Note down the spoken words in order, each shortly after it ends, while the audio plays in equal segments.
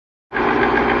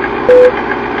Can't you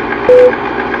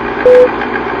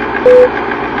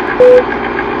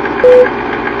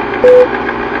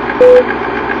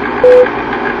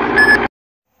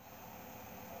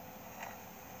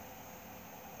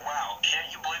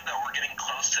believe that we're getting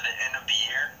close to the end of the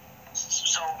year?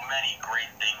 So many great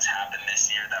things happened this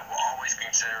year that we'll always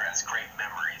consider as great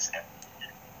memories.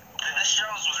 The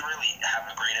shows was really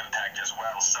having a great impact as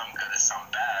well, some good and some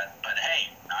bad, but hey,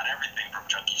 not everything from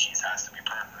Chuck E. Cheese has to be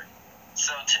perfect.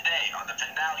 So today, on the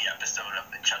finale episode of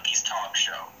the Chuck E's Talk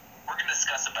Show, we're going to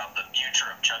discuss about the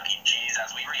future of Chuck E. Cheese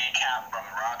as we recap from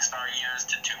rockstar years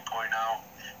to 2.0.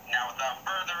 Now without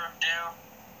further ado,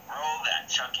 roll that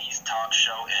Chuck E's Talk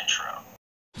Show intro.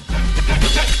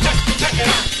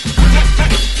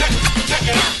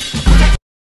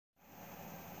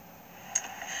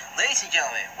 Ladies and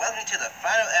gentlemen, welcome to the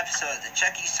final episode of the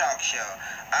Chuck E's Talk Show.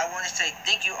 I want to say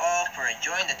thank you all for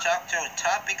enjoying the talk show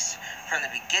topics from the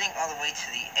beginning all the way to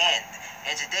the end.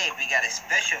 And today we got a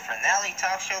special finale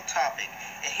talk show topic.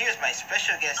 And here's my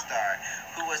special guest star,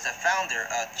 who was the founder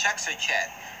of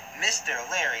sercet, Mr.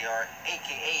 Larry, or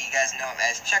aka you guys know him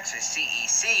as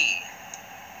CEC.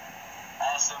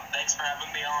 Awesome, thanks for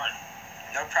having me on.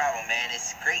 No problem, man.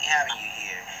 It's great having you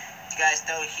here. You guys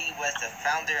know he was the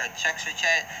founder of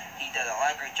sercet. He does a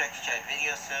lot of great sercet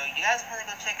videos, so you guys want to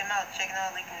go check him out. Check it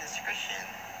out, link in the description.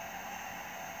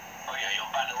 Oh yeah, you'll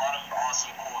find a lot of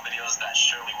awesome, cool videos that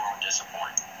surely won't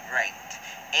disappoint. Right.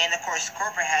 And of course,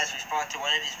 Corporate has responded to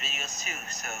one of his videos too,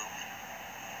 so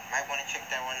might want to check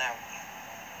that one out.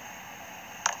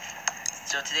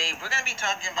 So today we're going to be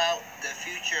talking about the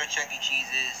future of Chuck E.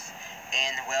 Cheese's,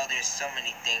 and well, there's so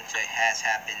many things that has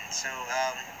happened. So,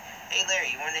 hey Larry,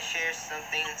 you want to share some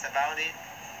things about it?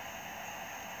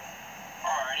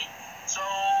 Alrighty. So,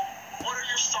 what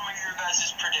are some of your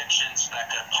guys' predictions that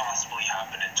could possibly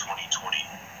happen in 2020?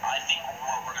 I think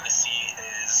what we're going to see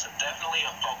is definitely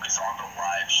a focus on the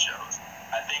live shows.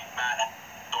 I think Matt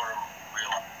sort of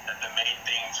realized that the main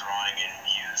thing drawing in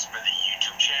views for the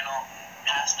YouTube channel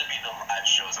has to be the live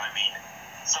shows. I mean,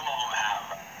 some of them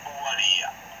have 20,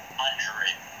 100,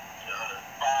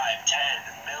 5,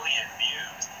 10 million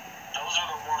views. Those are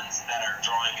the ones that are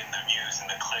drawing in the views and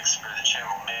the clicks for the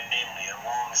channel mainly,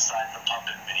 alongside the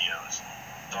puppet videos.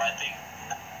 So I think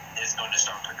it's going to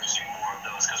start producing more of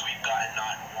those, because we've gotten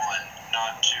not one,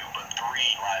 not two, but 3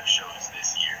 live shows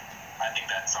this year. I think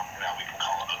that's something that we can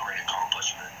call a great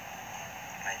accomplishment.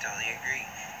 I totally agree.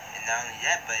 And not only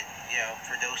that, but, you know,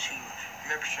 for those who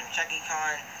remember from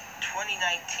ChuckyCon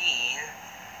 2019,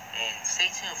 and stay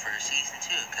tuned for season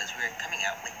 2, because we're coming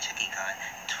out with ChuckyCon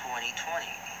 2020.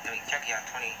 I mean, ChuckyCon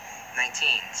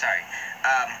 2019, sorry.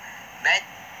 Matt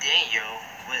Daniel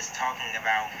was talking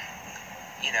about,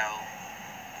 you know,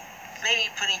 maybe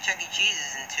putting Chuck E.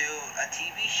 Cheese's into a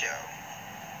TV show.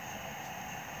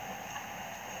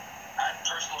 I'd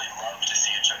personally love to see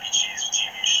a Chuck E. Cheese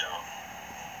TV show.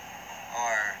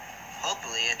 Or,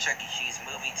 hopefully, a Chuck E. Cheese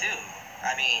movie, too.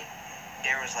 I mean,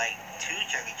 there was like 2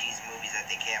 Chuck E. Cheese movies that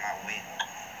they came out with.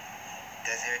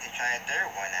 Doesn't hurt to try a 3rd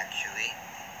one, actually.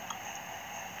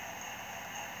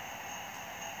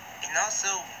 And also,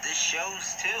 the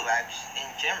shows, too, in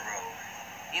general.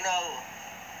 You know,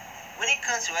 when it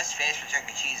comes to us fans for Chuck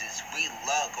E. Cheese's, we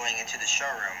love going into the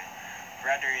showroom.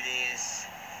 Whether it is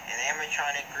an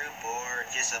animatronic group or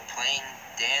just a plain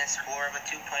dance floor of a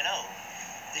 2.0.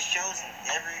 The shows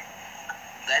never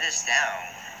let us down.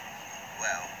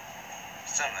 Well,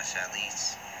 some of us at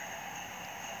least.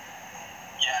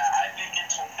 Yeah, I think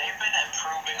they've been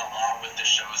improving a lot with the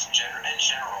shows in general,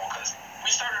 because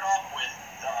we started off with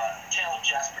Tale of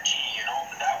Jasper T, you know,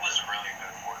 that was really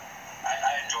good work.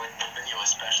 I enjoyed the video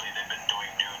especially. They've been doing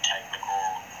new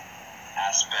technical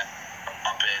aspect of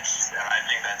puppets, and I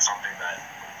think that's something that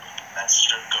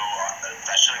shouldn't go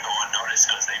unnoticed,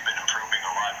 because they've been improving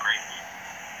a lot greatly.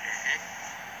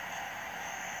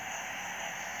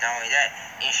 Not only that,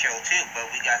 in show 2,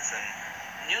 but we got some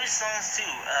new songs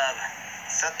too.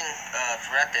 Something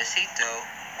Fuertecito,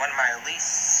 one of my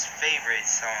least favorite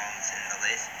songs in the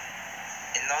list.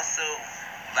 And also,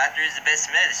 Laughter is the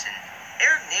Best Medicine.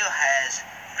 Eric Neal has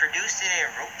produced it and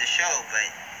wrote the show, but,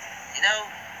 you know,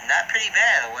 not pretty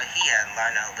bad at what he had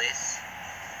lined on the list.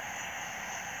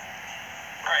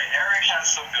 Right, Eric has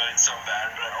some good, some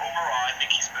bad, but overall I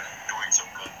think he's been doing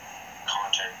some good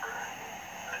content for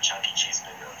the Chuck E. Cheese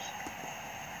videos.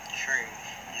 True.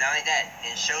 Not only that,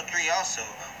 in show 3 also,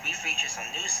 we feature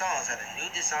some new songs that are new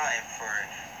design for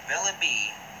Bella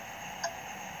B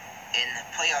in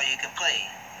Play All You Can Play.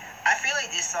 I feel like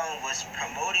this song was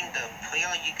promoting the Play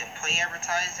All You Can Play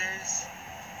advertisers.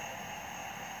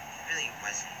 Really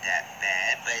wasn't that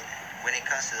bad, but when it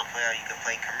comes to the Play All You Can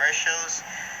Play commercials,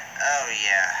 Oh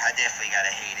yeah, I definitely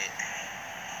gotta hate it.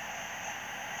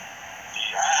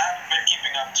 Yeah, I haven't been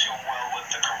keeping up too well with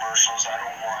the commercials. I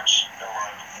don't watch a lot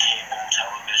of cable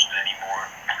television anymore.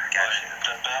 Gotcha. But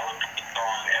the Bella B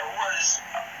song,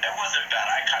 it wasn't bad.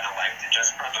 I kind of liked it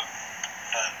just for the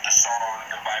song,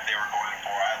 the vibe they were going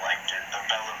for. I liked it. The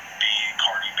Bella B,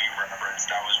 Cardi B reference,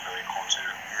 that was really cool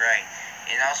too. Right.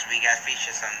 And also we got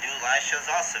featured some new live shows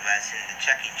also, as in the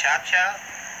Chucky Cha Cha,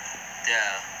 the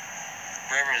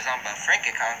River Zomba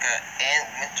Frankie Conka, and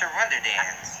Winter Wonder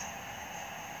Dance.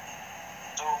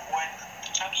 So when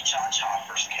Chucky Cha Cha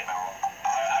first came out,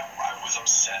 I was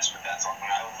obsessed with that song.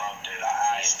 I loved it.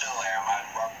 I still am. I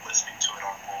love listening to it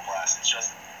on full blast. It's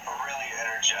just really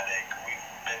energetic. We've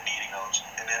been needing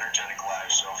an energetic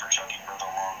live show for Chucky for the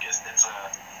longest. It's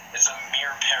a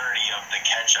mere parody of the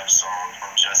Ketchup song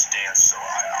from Just Dance, so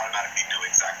I automatically knew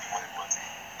exactly what it was.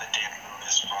 The dance move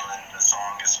is fun. The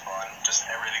song is fun. Just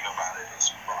everything about it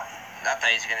is fun. I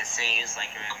thought he was gonna say it was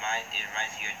like it reminds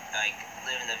you of like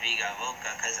living the Viga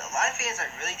Loca, because a lot of fans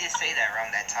really did say that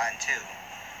around that time too.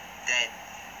 That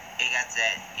it got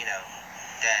that,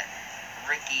 that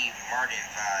Ricky Martin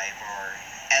vibe, or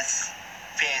as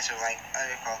fans are like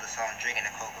other call the song drinking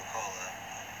a Coca-Cola.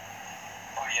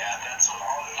 Oh yeah, that's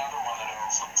another one that it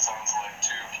also sounds like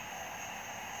too.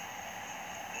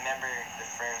 Remember the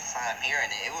first time hearing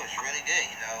it, it was really good.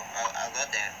 I love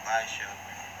that live show.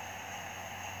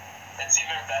 It's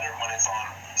even better when it's on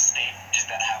stages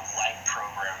that have light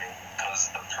programming,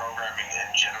 because the programming in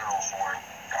general for it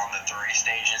on the 3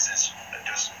 stages is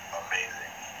just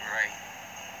amazing. Right.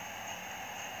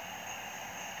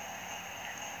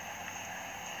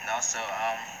 And also,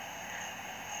 I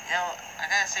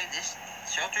gotta say this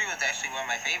show 3 was actually one of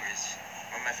my favorites.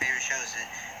 One of my favorite shows. I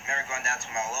remember going down to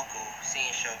my local,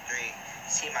 seeing show 3,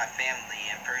 see my family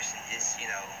in person. Just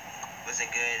was a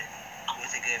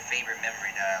good favorite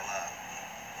memory that I love.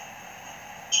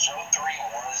 Show 3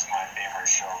 was my favorite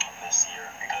show from this year,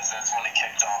 because that's when it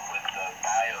kicked off with the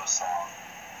bio song.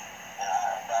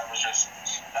 That was just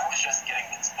getting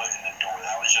its foot in the door.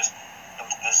 That was just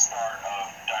the start of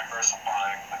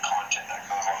diversifying the content that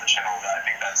goes on the channel. I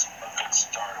think that's a good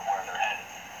start of where they're headed.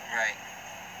 Right.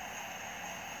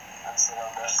 That's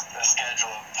the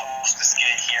schedule of post a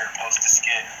skit here, post a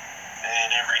skit, and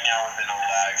every now and then a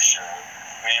live show.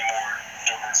 We need more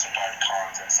diversified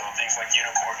content. So things like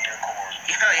Unicorn.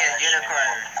 Oh yeah,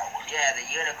 Unicorn. Yeah, the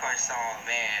Unicorn song,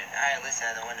 man. I haven't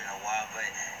listened to that one in a while, but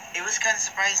it was kind of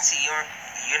surprising to see your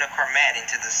Unicorn Matt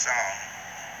into the song.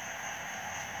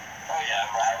 Oh yeah,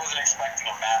 I wasn't expecting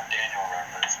a Matt Daniel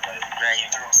reference, but he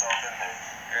threw himself in there.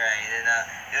 Right, and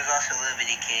there was also a little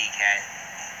bitty kitty cat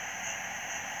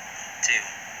too.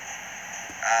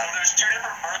 So there's 2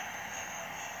 different versions.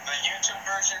 The YouTube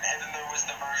version, and then there was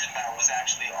the version that was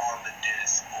actually on the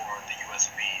disc or the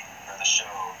USB for the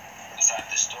show inside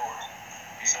the store.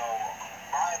 So,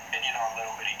 my opinion on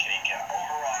Little Bitty Kitty Cat,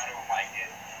 overall I don't like it,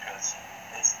 because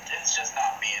it's just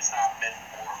not me. It's not meant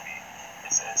for me.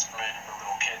 It's meant for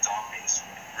little kids, obviously.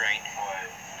 Right.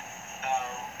 But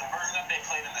the version that they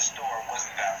played in the store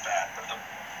wasn't that bad, but the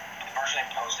version they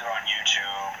posted on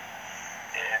YouTube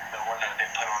and the one that they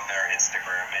put on their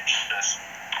Instagram, it's just,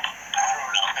 I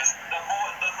don't know, because the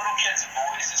little kid's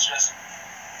voice is just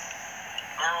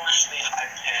girlishly high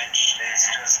pitched.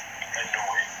 It's just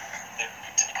annoying,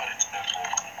 to put it simple.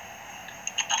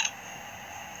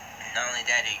 Not only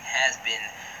that, it has been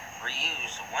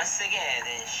reused once again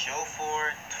in Show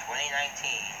 4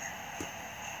 2019.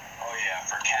 Oh yeah,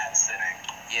 for cat sitting.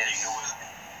 Yes. It was.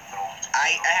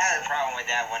 I had a problem with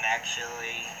that one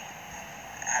actually.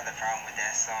 I had a problem with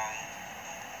that song.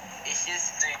 It's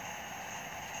just,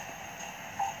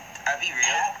 I'll be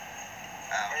real.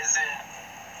 Isn't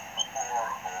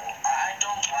horrible. I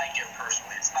don't like it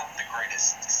personally. It's not the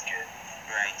greatest skit.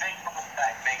 Right. The thing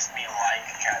that makes me like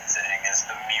cat sitting is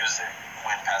the music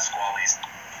when Pasquale's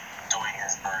doing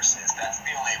his verses. That's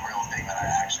the only real thing that I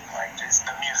actually liked, is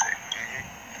the music.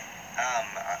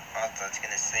 What I was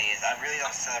gonna say is I really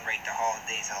don't celebrate the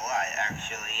holidays a lot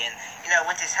actually, and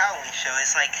with this Halloween show,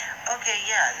 it's like, okay,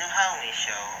 yeah, new Halloween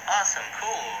show, awesome,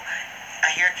 cool.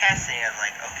 I hear casting, I'm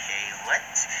like, okay, what?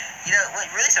 What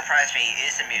really surprised me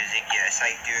is the music. Yes,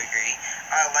 I do agree.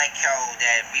 I like how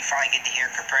that we finally get to hear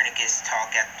Copernicus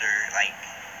talk after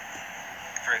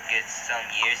for a good some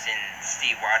years, and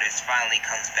Steve Waters finally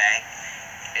comes back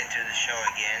into the show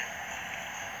again.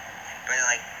 But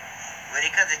when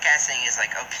it comes to casting, it's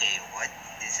like, okay, what?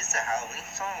 Is this a Halloween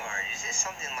song, or is this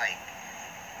something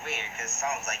weird? Because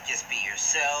songs like Just Be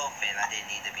Yourself and I Didn't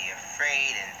Need to Be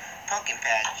Afraid and Pumpkin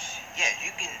Patch, yeah,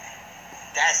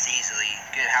 that's easily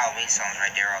good Halloween songs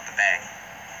right there off the bat.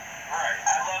 Right.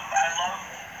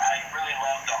 I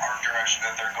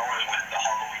that they're going with the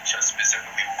Halloween show,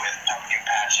 specifically with Pumpkin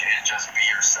Patch and Just Be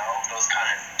Yourself, those kind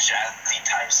of jazzy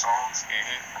type songs.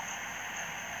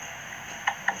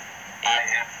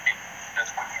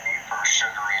 That's what you need for a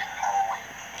sugary Halloween.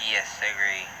 Yes, I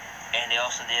agree. And they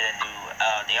also did a new,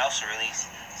 they also released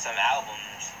some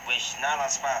albums, which not on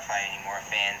Spotify anymore,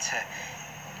 fans.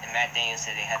 And Matt Daniels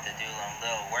said they had to do a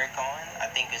little work on. I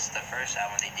think it's the first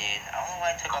album they did. I don't know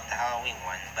why I took off the Halloween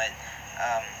one, but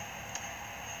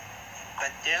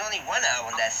there's only one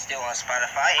album that's still on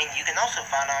Spotify, and you can also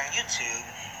find it on YouTube.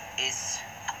 It's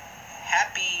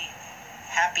Happy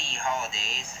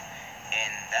Holidays,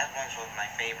 and that one's one of my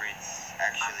favorites,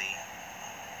 actually.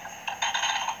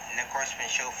 And of course, when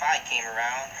Show 5 came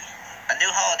around, a new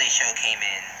holiday show came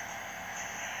in.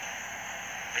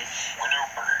 Which,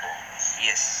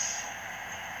 yes.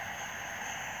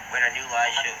 With our new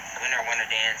live show, Winter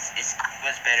Dance, it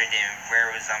was better than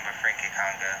Rare Zamba Frankie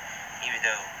Conga, even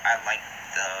though I liked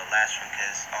the last one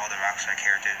because all the rockstar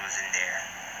characters was in there.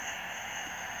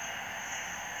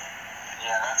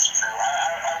 Yeah, that's true.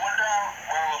 I wonder how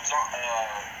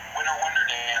Winter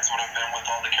Dance would have been with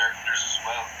all the characters as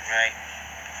well. Right.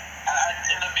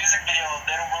 In the music video,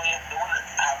 they wouldn't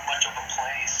have much of a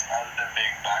place other than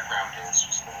being background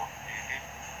dancers, though.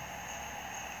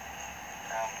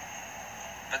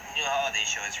 But the new holiday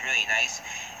show is really nice.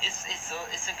 It's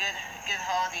a good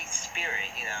holiday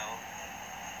spirit, you know.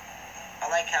 I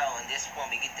like how in this one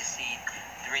we get to see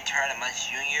the return of Munch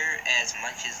Jr. as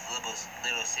Munch's little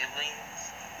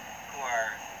siblings, who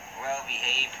are well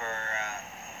behaved for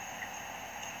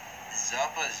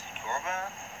Zorba's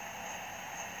Gorba.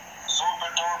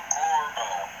 Zorbador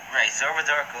Gorba. Right,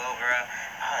 Zorbador Gorba.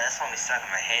 Oh, that's only stuck in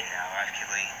my head now,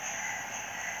 actually.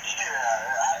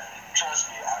 Yeah, trust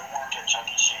me, I work at Chuck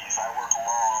E. Cheese. I work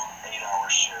long 8-hour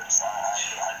shifts.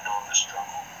 I know the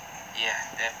struggle. Yeah,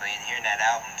 definitely. And hearing that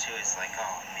album too, it's like,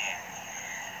 oh man.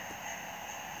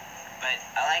 But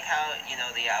I like how, you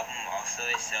know, the album also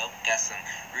itself got some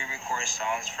re-recorded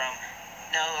songs from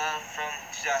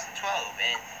 2012.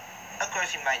 And of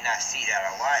course, you might not see that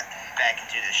a lot back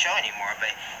into the show anymore, but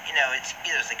you know, it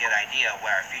gives us a good idea of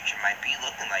what our future might be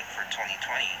looking like for 2020.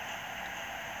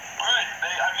 Right.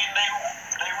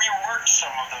 They reworked some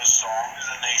of those songs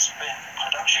and they spent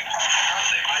production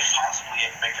costs. They might possibly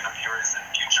make an appearance in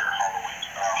future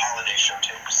holiday show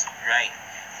tapes. Right.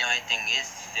 The only thing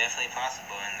is definitely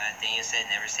possible, and that thing you said,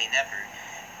 never say never.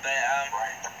 But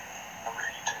right.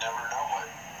 You can never know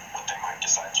what they might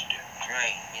decide to do.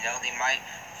 Right. You know, they might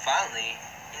finally,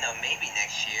 you know, maybe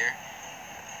next year,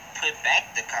 put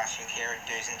back the costume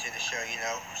characters into the show, you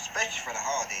know, especially for the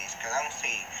holidays, because I don't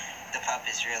see the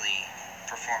puppets really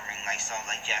performing like songs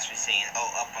like Jess was saying, oh,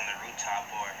 up on the rooftop,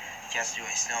 or just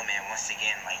doing Snowman once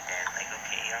again like that. Like,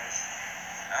 okay, I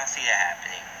don't see that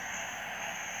happening.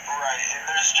 Right, and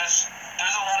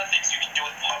there's a lot of things you can do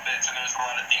with puppets, and there's a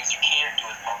lot of things you can't do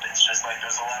with puppets, just like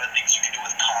there's a lot of things you can do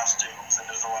with costumes, and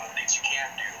there's a lot of things you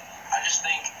can't do. I just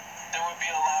think there would be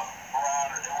a lot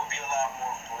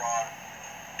more broad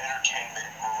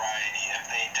entertainment variety if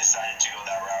they decided to go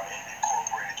that route and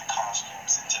incorporated the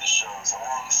costumes into the shows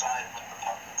alongside with the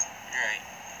puppets. Right.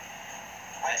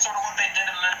 Like sort of what they did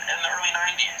in the early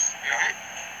 90s. You know?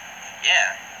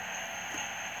 Yeah.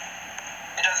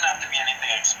 It doesn't have to be anything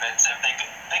expensive. They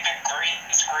could green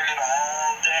screen it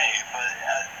all day, but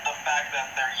the fact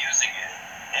that they're using it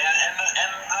and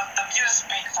the views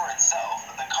speak for itself.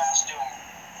 The costume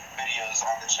videos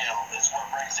on the channel is what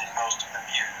brings in most of the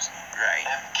views. Right.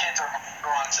 If kids are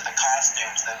drawn to the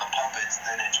costumes than the puppets,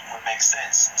 then it would make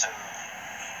sense to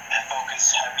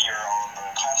focus heavier on the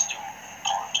costume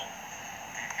content.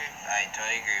 I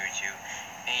totally agree with you.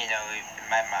 And you know, it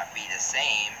might not be the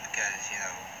same because, you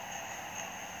know,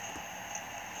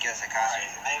 just a costume.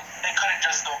 Right. They couldn't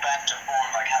just go back to form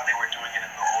like how they were doing it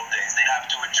in the old days. They'd have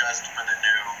to adjust for the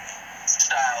new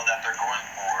style that they're going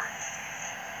for.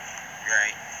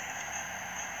 Right.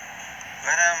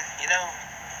 But you know,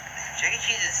 Chuck E.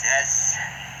 Cheese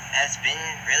has been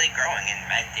really growing, and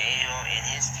Matt Daniel and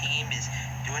his team is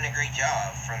doing a great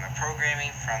job, from the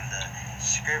programming, from the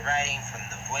script writing, from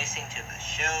the voicing to the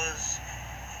shows.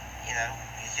 You know,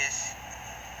 it's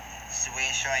the way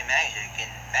it's showing magic,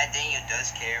 and Matt Daniel does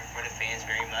care for the fans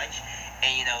very much.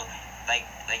 And you know, like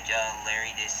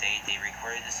Larry did say, they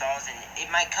recorded the songs, and it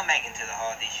might come back into the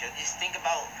holiday show. Just think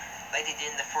about like they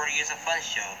did in the 40 Years of Fun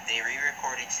show. They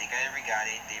re-recorded Together We Got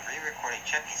It. They re-recorded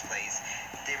Chucky's Place.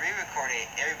 They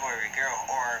re-recorded Every Boy Every Girl,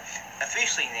 or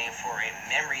officially named for it,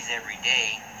 Memories Every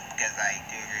Day, because I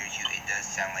do agree with you, it does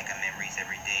sound like a Memories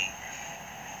Every Day.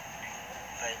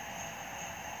 But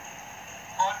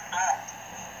fun fact,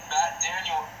 Matt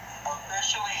Daniel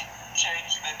officially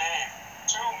changed the name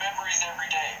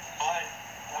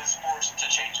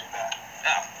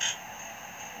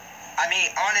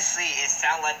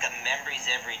sound like a memories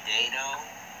every day though.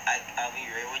 I'll be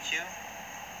real with you.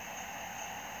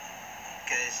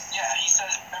 Cause Yeah, he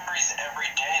says memories every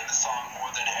day in the song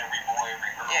more than every boy, every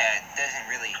girl. yeah, it doesn't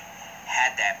really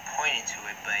have that point into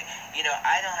it, but you know,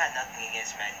 I don't have nothing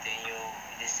against Matt Daniel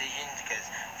decisions because,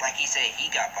 like he said, he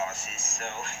got bosses, so.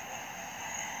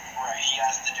 Right, he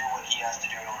has to do what he has to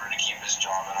do in order to keep his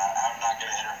job, and I'm not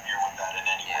going to interfere with that in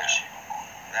any way, shape, or form.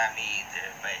 Not me either,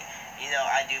 but you know,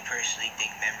 I do personally think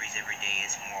memories every day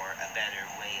is more a better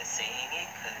way of saying it,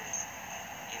 because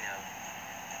you know,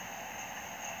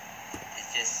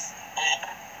 it's just.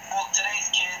 Well,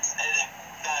 today's kids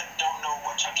that don't know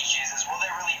what Chuck E. Cheese is, will they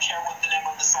really care what the name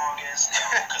of the song is?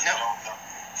 No, because No. they don't know.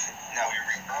 No. We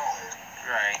read earlier.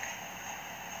 Right.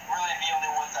 Really, the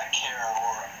only ones that care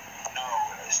or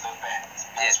know is the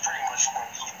fans. That's pretty much what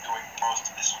he's doing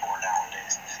most of this for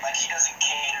nowadays. Like, he doesn't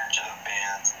cater to the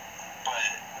fans, but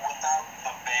without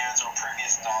the fans or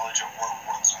previous knowledge of what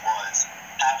once was,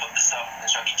 half of the stuff in the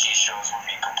Chuck E. Cheese shows would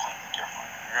be completely different.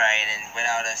 Right, and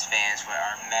without us fans, with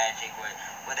our magic, with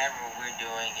whatever we're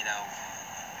doing, you know,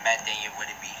 Matt Daniel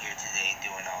wouldn't be here today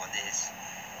doing all of this.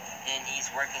 And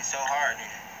he's working so hard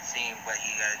and seeing what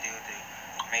he got to do to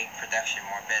make production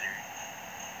more better.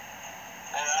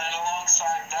 And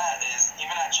alongside that is,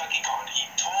 even at Chuck E. Con, he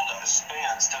told us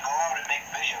fans to go out and make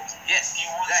videos. Yes, He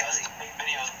wants exactly. us to make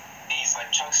videos these,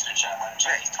 like Chuckster Chat, like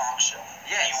Chucky's talk show.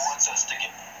 Yes. He wants us to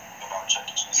get about Chuck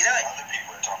E. Cheese. You know, other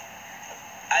people are talking.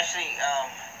 Actually,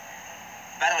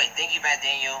 by the way, thank you, Matt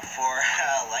Daniel, for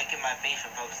liking my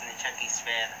Facebook post in the Chucky's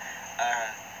fan,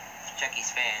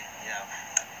 you know.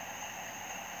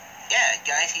 Yeah,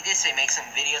 guys, he did say make some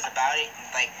videos about it,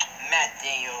 like Matt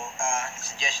Daniel,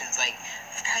 suggestions, like,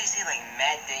 how do you say, like,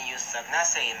 Matt Daniel suck, not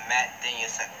saying Matt Daniel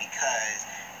suck because,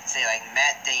 say, like,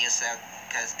 Matt Daniel suck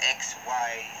because X, Y,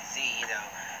 Z, you know,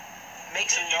 make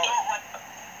some If you don't like what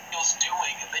Daniel's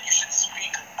doing, then you should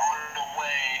speak on the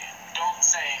way. Don't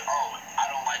say, oh, I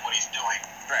don't like what he's doing.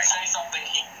 Right. Say something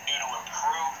he can do to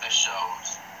improve the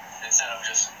shows instead of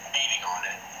just hating on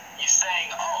it. He's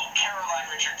saying, oh, Caroline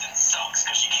Richardson sucks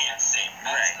because she can't sing.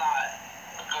 That's not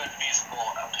a good, feasible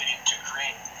opinion to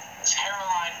create. Because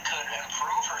Caroline could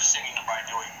improve her singing by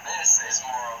doing this is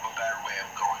more of a better way of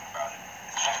going about it.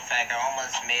 Fun fact, I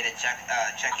almost made a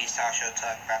Chucky's Talk Show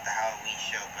talk about the Halloween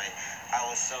show, but I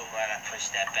was so glad I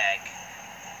pushed that back.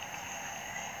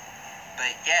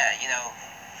 But yeah, you know,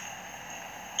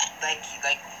 like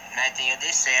Matt Daniel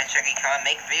did say at Chucky Con,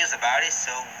 make videos about it so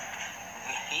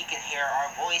he can hear our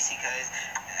voice, because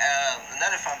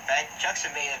another fun fact,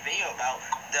 Chuckster made a video about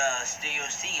the Studio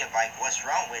C of like what's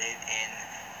wrong with it, and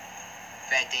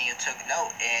Matt Daniel took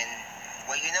note, and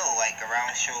well, you know, like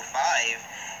around show 5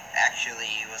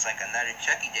 actually was like another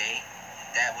Chucky Day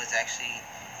that was actually,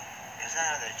 it was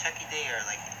not another Chucky Day or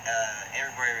like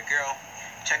Every Boy Every Girl.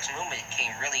 Chuck's movement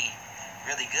came really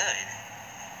good.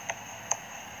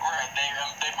 Right,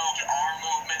 they moved arm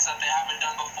movements that they haven't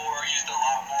done before, used a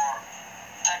lot more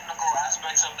technical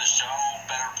aspects of the show,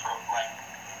 better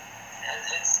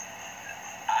it's,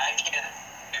 I can't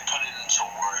put it into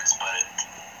words, but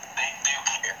they do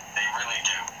care, they really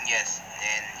do. Yes,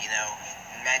 and you know,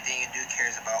 Matt Daniel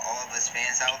cares about all of us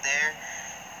fans out there,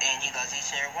 and he loves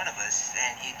each and every one of us,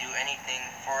 and he'd do anything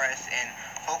for us, and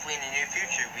hopefully in the near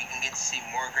future we can get to see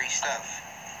more great stuff.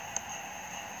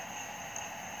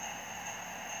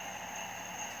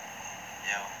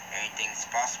 You know, anything's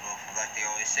possible, like they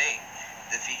always say.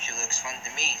 The future looks fun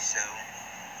to me, so,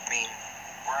 I mean...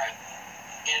 Right.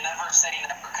 You never say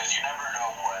never, because you never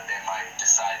know what they might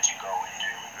decide to go and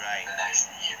do the next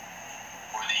year,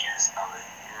 or the years coming.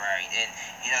 Right, and,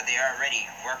 you know, they were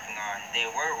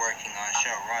working on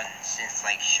show run since,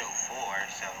 like, show 4,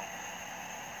 so...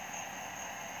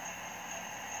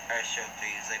 Or show 3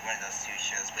 is like one of those 2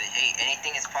 shows, but hey,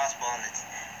 anything is possible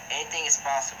anything is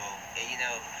possible. And, you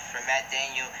know, for Matt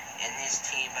Daniel and his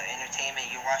team of entertainment,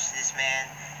 you watch this man,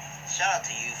 shout out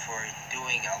to you for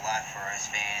doing a lot for us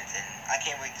fans, and I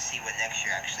can't wait to see what next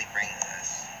year actually brings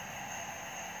us.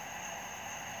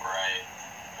 Right.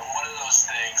 One of those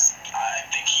things, I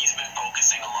think he's been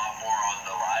focusing a lot more on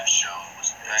the live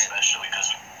shows, especially because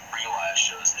we live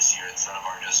shows this year instead of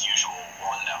our just usual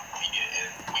one that we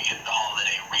get the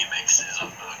holiday remixes of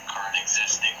the current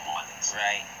existing ones.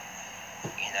 Right.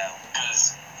 You know.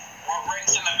 Because what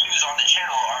brings in the views on the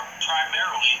channel are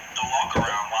primarily the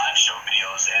walk-around live show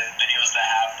videos, and videos that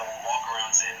have the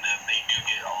walk-arounds in them, they do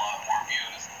get a lot more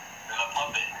views than the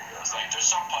puppet videos. Like, there's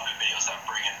some puppet videos that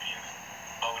bring in views,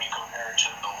 but when you compare it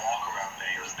to the walk-around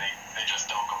videos, they just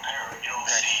don't compare. You don't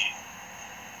see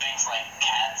things like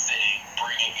cat sitting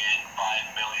bringing in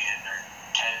 5 million or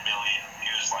 10 million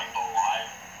views like the live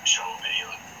show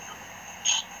videos.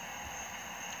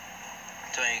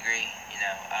 agree.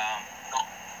 I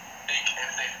think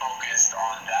if they focused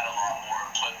on that a lot more,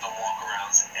 put the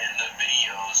walkarounds in the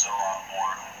videos a lot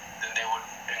more, then they would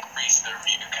increase their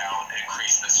view count,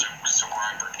 increase the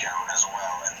subscriber count as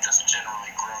well, and just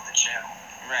generally grow the channel.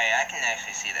 Right, I can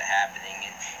actually see that happening,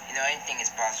 and anything is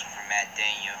possible for Matt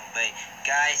Daniel. But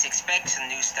guys, expect some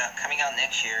new stuff coming out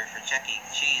next year for Chuck E.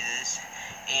 Cheese's.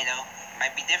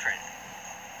 Might be different.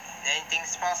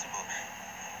 Anything's possible.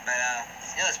 But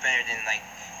it's better than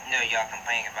y'all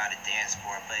complaining about it dance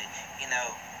for. But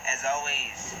as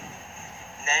always,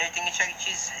 not everything in Chuck E.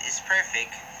 Cheese is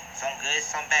perfect. Some good,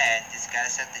 some bad. Just gotta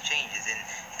set the changes and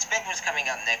expect what's coming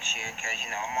out next year. Cause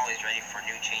I'm always ready for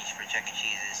new change for Chuck E.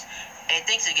 Cheese's. And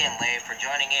thanks again, Larry, for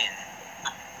joining in.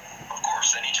 Of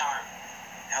course, anytime.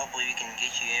 Hopefully we can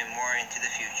get you in more into the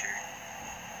future.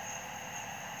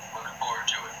 Looking forward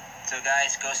to it. So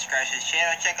guys, go subscribe to his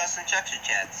channel, check out some Chuckster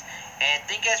Chats. And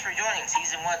thank you guys for joining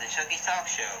Season 1 of the Chucky's Talk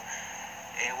Show.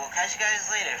 And we'll catch you guys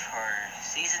later for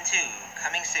Season 2,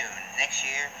 coming soon, next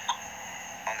year,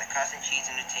 on the Constant Cheese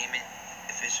Entertainment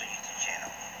official YouTube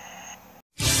channel.